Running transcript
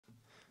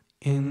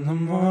In the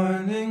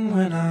morning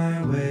when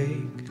I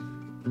wake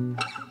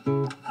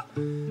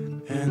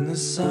and the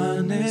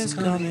sun is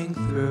coming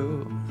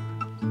through,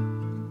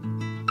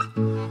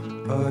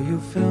 oh, you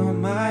fill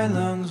my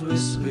lungs with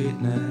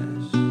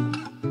sweetness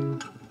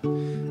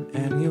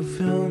and you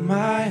fill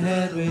my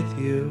head with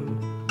you.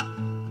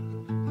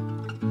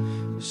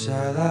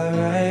 Shall I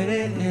write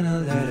it in a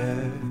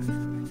letter?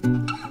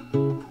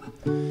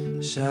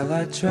 Shall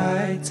I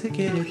try to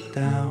get it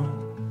down?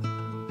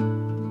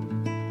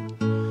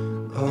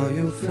 Or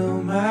you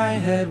fill my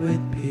head with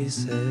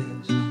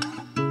pieces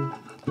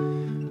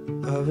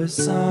of a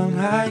song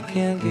I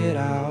can't get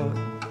out.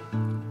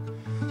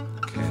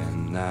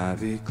 Can I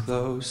be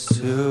close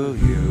to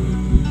you?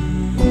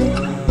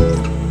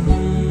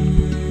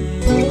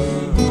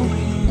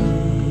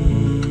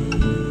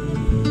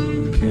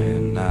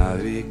 Can I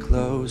be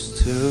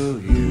close to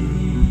you?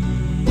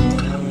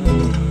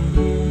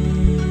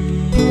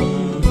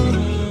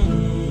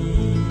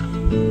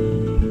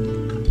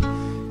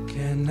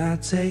 I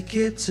take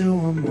it to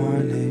a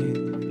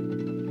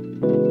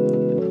morning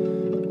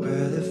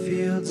where the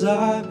fields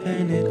are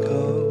painted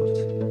gold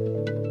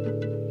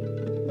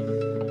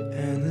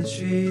and the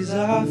trees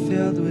are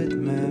filled with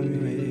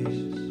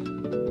memories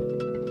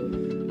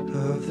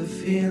of the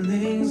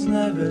feelings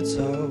never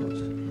told.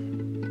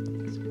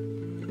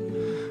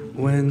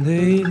 When the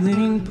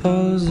evening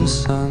pulls the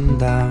sun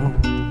down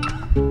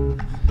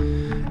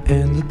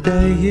and the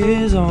day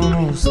is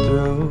almost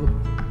through,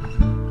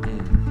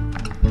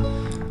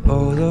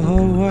 oh, the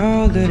whole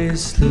world that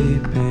is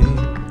sleeping,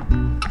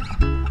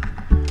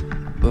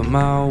 but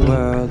my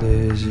world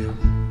is you.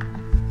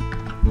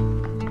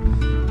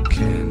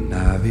 Can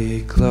I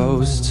be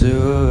close to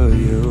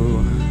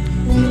you?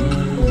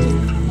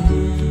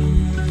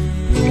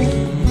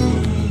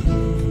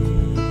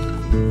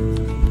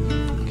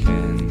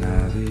 Can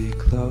I be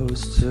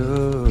close to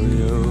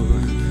you?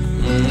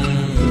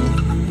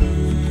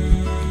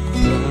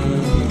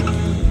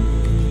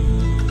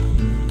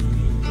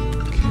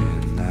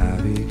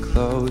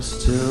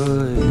 Close to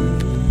you.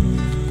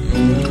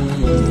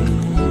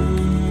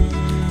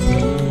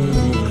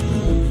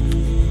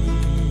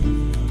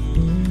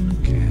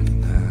 Can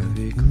I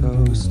be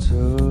close to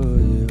you?